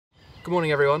Good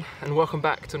morning everyone, and welcome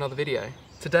back to another video.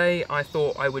 Today I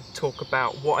thought I would talk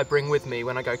about what I bring with me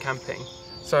when I go camping.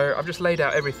 So I've just laid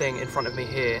out everything in front of me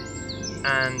here,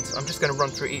 and I'm just going to run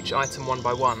through each item one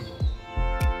by one.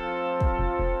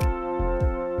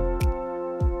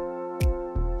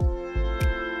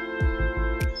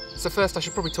 So first I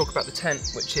should probably talk about the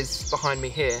tent, which is behind me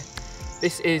here.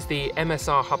 This is the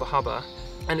MSR Hubba Hubba,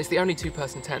 and it's the only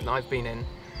two-person tent that I've been in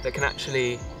that can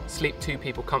actually sleep two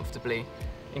people comfortably,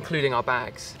 including our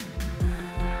bags.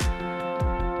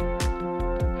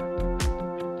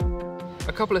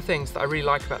 A couple of things that I really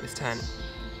like about this tent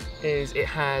is it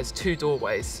has two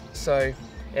doorways, so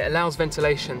it allows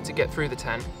ventilation to get through the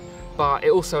tent, but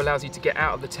it also allows you to get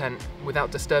out of the tent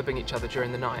without disturbing each other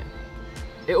during the night.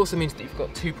 It also means that you've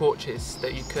got two porches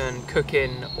that you can cook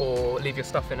in or leave your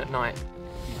stuff in at night.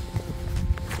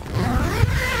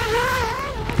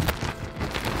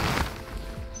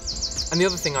 And the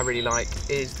other thing I really like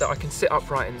is that I can sit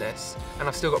upright in this, and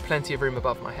I've still got plenty of room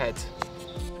above my head.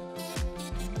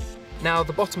 Now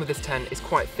the bottom of this tent is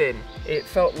quite thin. It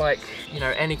felt like,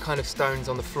 any kind of stones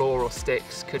on the floor or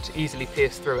sticks could easily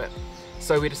pierce through it.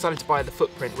 So we decided to buy the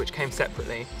footprint, which came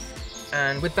separately.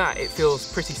 And with that, it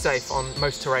feels pretty safe on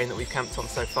most terrain that we've camped on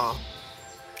so far.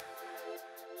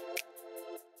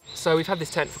 So we've had this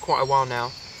tent for quite a while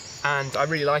now, and I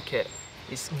really like it.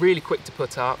 It's really quick to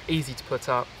put up, easy to put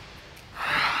up.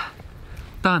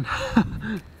 Done.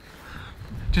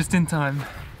 Just in time.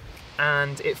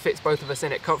 And it fits both of us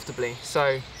in it comfortably,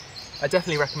 so I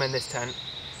definitely recommend this tent.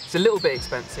 It's a little bit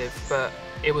expensive, but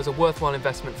it was a worthwhile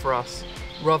investment for us,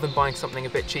 rather than buying something a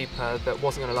bit cheaper that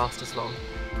wasn't going to last as long.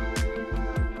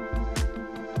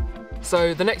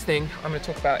 So the next thing I'm going to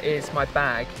talk about is my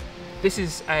bag. This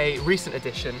is a recent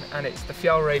addition, and it's the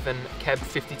Fjällräven Keb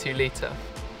 52 litre.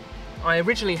 I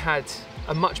originally had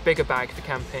a much bigger bag for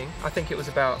camping. I think it was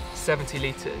about 70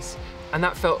 litres, and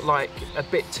that felt like a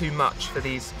bit too much for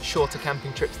these shorter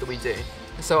camping trips that we do.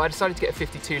 So I decided to get a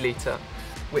 52 litre,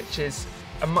 which is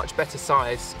a much better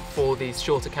size for these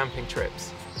shorter camping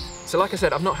trips. So like I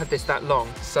said, I've not had this that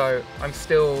long, so I'm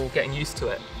still getting used to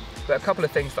it. But a couple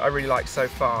of things that I really like so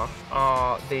far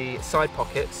are the side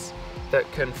pockets that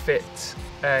can fit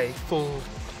a full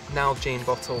Nalgene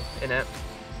bottle in it.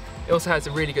 It also has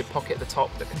a really good pocket at the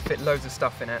top that can fit loads of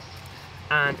stuff in it,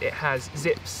 and it has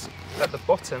zips at the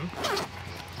bottom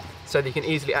so that you can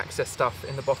easily access stuff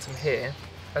in the bottom here,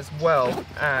 as well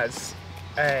as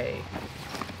a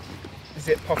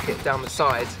zip pocket down the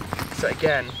side, so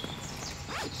again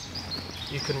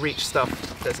you can reach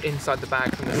stuff that's inside the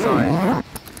bag from the side.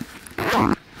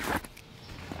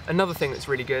 Another thing that's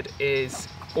really good is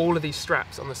all of these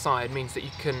straps on the side means that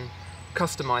you can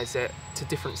customize it to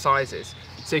different sizes.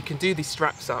 So you can do these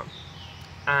straps up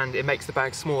and it makes the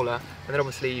bag smaller, and then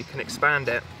obviously you can expand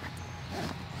it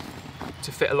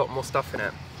to fit a lot more stuff in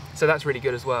it. So that's really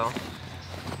good as well.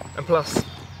 And plus,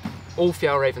 all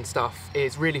Fjällräven stuff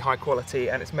is really high quality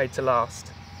and it's made to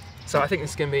last. So I think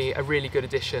this is going to be a really good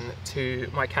addition to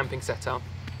my camping setup.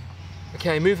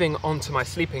 Okay, moving on to my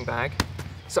sleeping bag.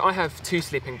 So I have two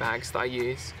sleeping bags that I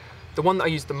use. The one that I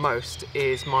use the most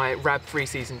is my Rab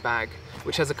 3-season bag,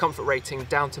 which has a comfort rating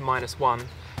down to -1,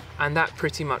 and that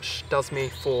pretty much does me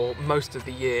for most of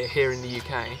the year here in the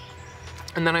UK.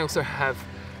 And then I also have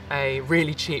a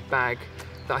really cheap bag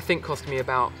that I think cost me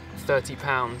about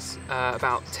 £30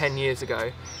 about 10 years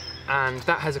ago, and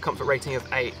that has a comfort rating of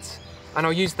 8. And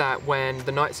I'll use that when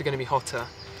the nights are going to be hotter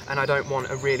and I don't want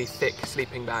a really thick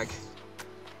sleeping bag.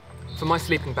 For my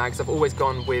sleeping bags, I've always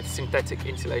gone with synthetic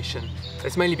insulation.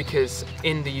 It's mainly because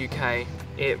in the UK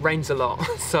it rains a lot,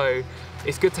 so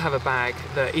it's good to have a bag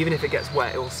that even if it gets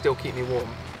wet, it will still keep me warm.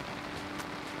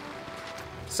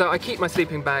 So I keep my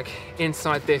sleeping bag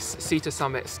inside this Cedar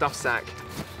Summit stuff sack,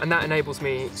 and that enables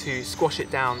me to squash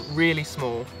it down really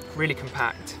small, really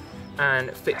compact, and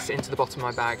it fits into the bottom of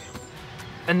my bag.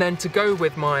 And then to go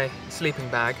with my sleeping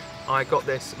bag, I got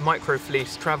this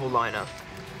microfleece travel liner.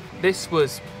 This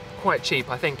was quite cheap,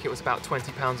 I think it was about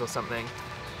 £20 or something,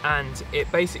 and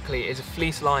it basically is a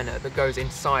fleece liner that goes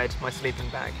inside my sleeping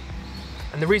bag.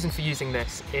 And the reason for using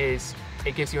this is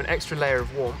it gives you an extra layer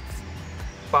of warmth,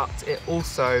 but it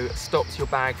also stops your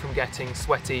bag from getting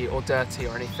sweaty or dirty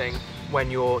or anything when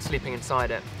you're sleeping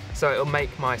inside it. So it'll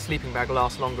make my sleeping bag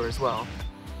last longer as well.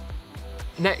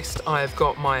 Next, I've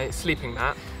got my sleeping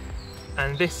mat,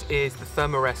 and this is the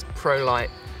Thermarest Pro Light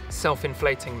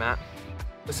self-inflating mat.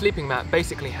 The sleeping mat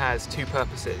basically has two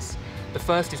purposes. The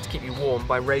first is to keep you warm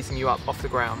by raising you up off the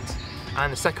ground,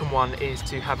 and the second one is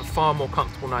to have a far more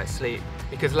comfortable night's sleep,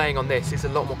 because laying on this is a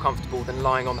lot more comfortable than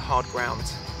lying on the hard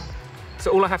ground. So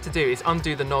all I have to do is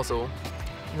undo the nozzle,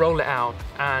 roll it out,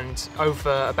 and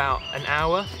over about an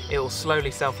hour it will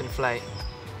slowly self-inflate.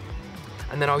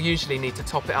 And then I'll usually need to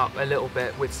top it up a little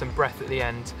bit with some breath at the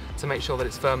end to make sure that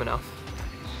it's firm enough.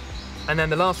 And then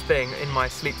the last thing in my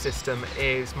sleep system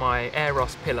is my Air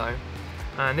Ross pillow,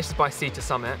 and this is by Sea to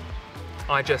Summit.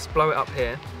 I just blow it up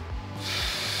here,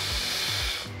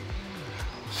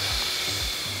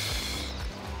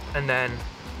 and then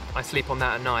I sleep on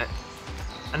that at night.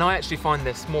 And I actually find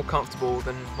this more comfortable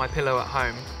than my pillow at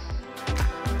home.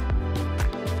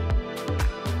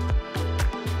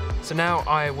 So now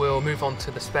I will move on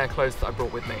to the spare clothes that I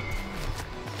brought with me.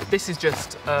 This is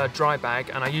just a dry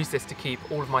bag, and I use this to keep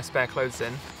all of my spare clothes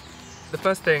in. The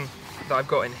first thing that I've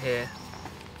got in here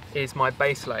is my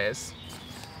base layers.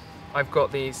 I've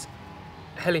got these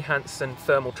Helly Hansen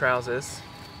thermal trousers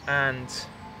and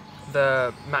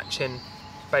the matching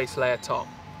base layer top.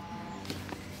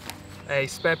 A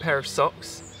spare pair of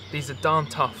socks. These are darn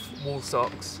tough wool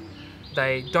socks.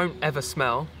 They don't ever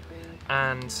smell,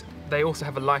 and they also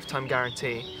have a lifetime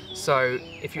guarantee. So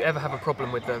if you ever have a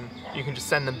problem with them, you can just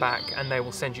send them back and they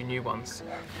will send you new ones.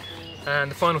 And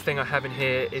the final thing I have in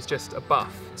here is just a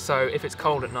buff. So if it's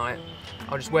cold at night,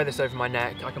 I'll just wear this over my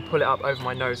neck. I can pull it up over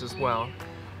my nose as well,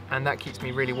 and that keeps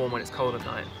me really warm when it's cold at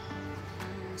night.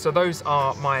 So those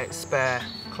are my spare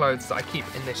clothes that I keep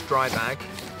in this dry bag.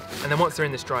 And then once they're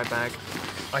in this dry bag,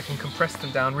 I can compress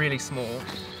them down really small,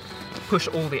 push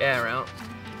all the air out,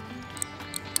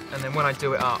 and then when I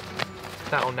do it up,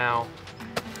 that'll now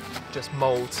just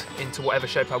mould into whatever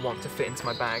shape I want to fit into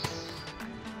my bag.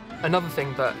 Another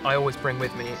thing that I always bring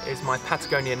with me is my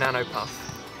Patagonia Nano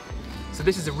Puff. So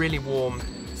this is a really warm,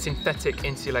 synthetic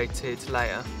insulated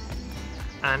layer,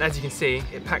 and as you can see,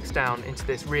 it packs down into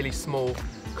this really small,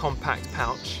 compact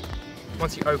pouch.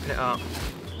 Once you open it up,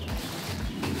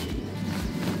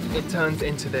 it turns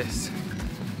into this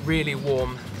really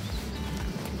warm,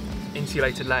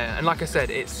 insulated layer. And like I said,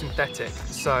 it's synthetic,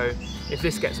 so if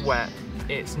this gets wet,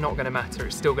 it's not going to matter,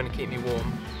 it's still going to keep me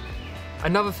warm.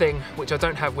 Another thing which I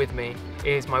don't have with me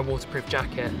is my waterproof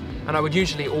jacket, and I would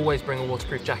usually always bring a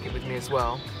waterproof jacket with me as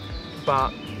well,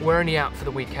 but we're only out for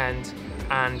the weekend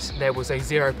and there was a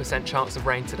 0% chance of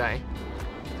rain today.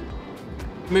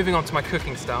 Moving on to my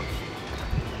cooking stuff,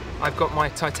 I've got my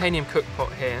titanium cook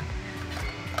pot here,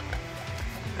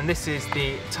 and this is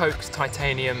the Toke's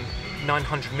Titanium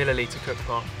 900ml cook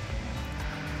pot.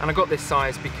 And I got this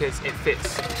size because it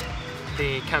fits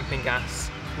the camping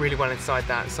gas really well inside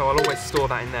that, so I'll always store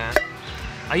that in there.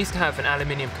 I used to have an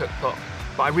aluminium cook pot,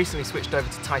 but I recently switched over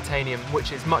to titanium,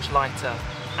 which is much lighter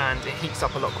and it heats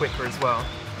up a lot quicker as well.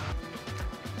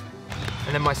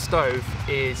 And then my stove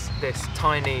is this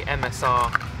tiny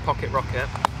MSR pocket rocket.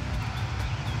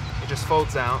 It just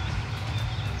folds out,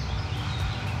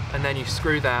 and then you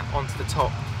screw that onto the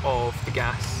top of the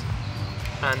gas,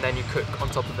 and then you cook on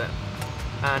top of it.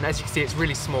 And as you can see, it's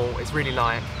really small, it's really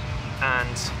light,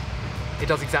 and it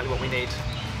does exactly what we need.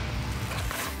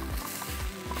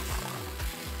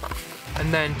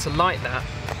 And then to light that,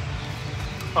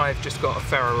 I've just got a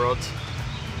ferro rod,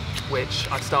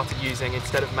 which I've started using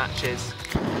instead of matches.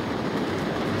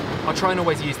 I'll try and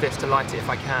always use this to light it if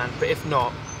I can, but if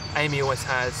not, Amy always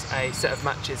has a set of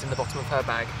matches in the bottom of her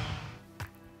bag.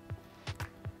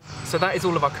 So that is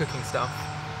all of our cooking stuff.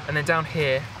 And then down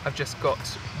here, I've just got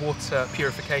water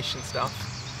purification stuff.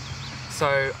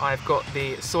 So I've got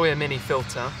the Sawyer Mini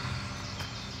filter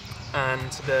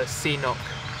and the CNOC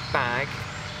bag.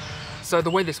 So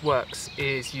the way this works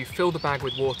is you fill the bag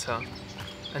with water,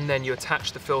 and then you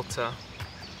attach the filter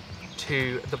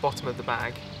to the bottom of the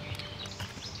bag,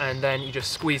 and then you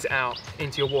just squeeze it out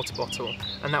into your water bottle,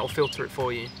 and that will filter it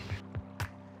for you.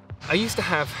 I used to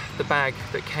have the bag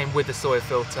that came with the Sawyer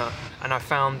filter, and I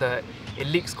found that it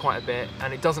leaks quite a bit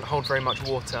and it doesn't hold very much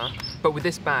water, but with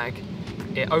this bag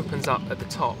it opens up at the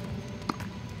top,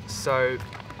 so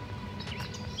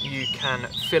you can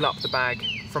fill up the bag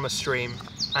from a stream,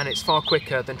 and it's far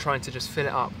quicker than trying to just fill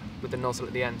it up with the nozzle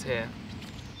at the end here.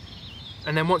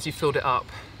 And then once you've filled it up,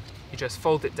 you just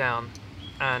fold it down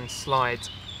and slide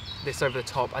this over the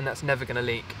top, and that's never going to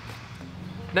leak.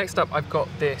 Next up, I've got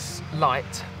this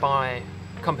light by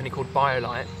a company called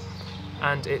BioLite,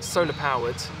 and it's solar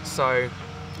powered, so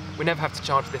we never have to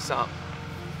charge this up.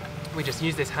 We just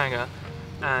use this hanger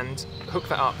and hook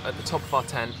that up at the top of our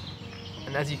tent,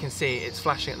 and as you can see, it's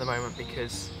flashing at the moment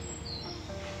because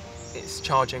it's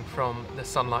charging from the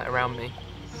sunlight around me.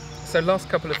 So last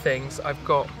couple of things, I've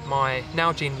got my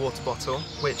Nalgene water bottle,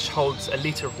 which holds a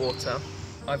litre of water.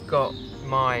 I've got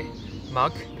my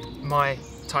mug, my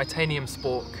titanium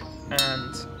spork,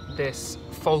 and this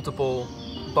foldable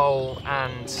bowl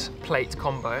and plate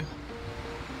combo.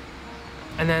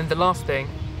 And then the last thing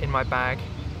in my bag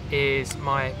is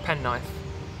my penknife.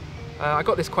 I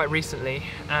got this quite recently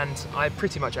and I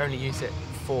pretty much only use it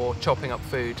for chopping up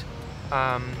food,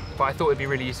 but I thought it'd be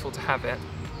really useful to have it.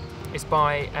 It's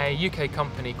by a UK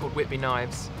company called Whitby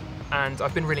Knives, and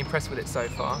I've been really impressed with it so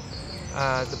far.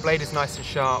 The blade is nice and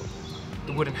sharp,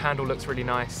 the wooden handle looks really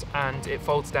nice, and it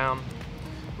folds down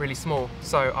really small,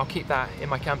 so I'll keep that in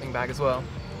my camping bag as well.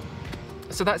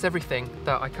 So that's everything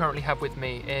that I currently have with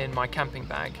me in my camping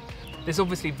bag. This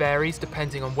obviously varies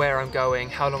depending on where I'm going,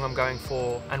 how long I'm going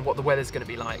for, and what the weather's going to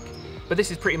be like. But this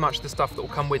is pretty much the stuff that will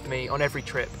come with me on every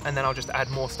trip, and then I'll just add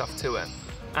more stuff to it.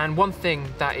 And one thing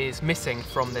that is missing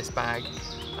from this bag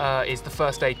is the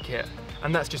first aid kit,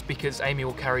 and that's just because Amy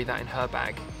will carry that in her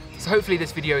bag. So hopefully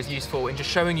this video is useful in just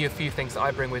showing you a few things that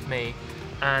I bring with me,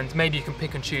 and maybe you can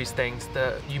pick and choose things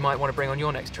that you might want to bring on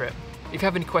your next trip. If you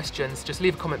have any questions, just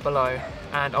leave a comment below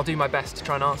and I'll do my best to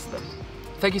try and answer them.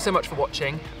 Thank you so much for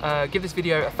watching. Give this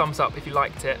video a thumbs up if you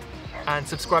liked it, and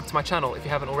subscribe to my channel if you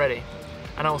haven't already.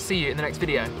 And I will see you in the next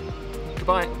video.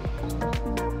 Goodbye.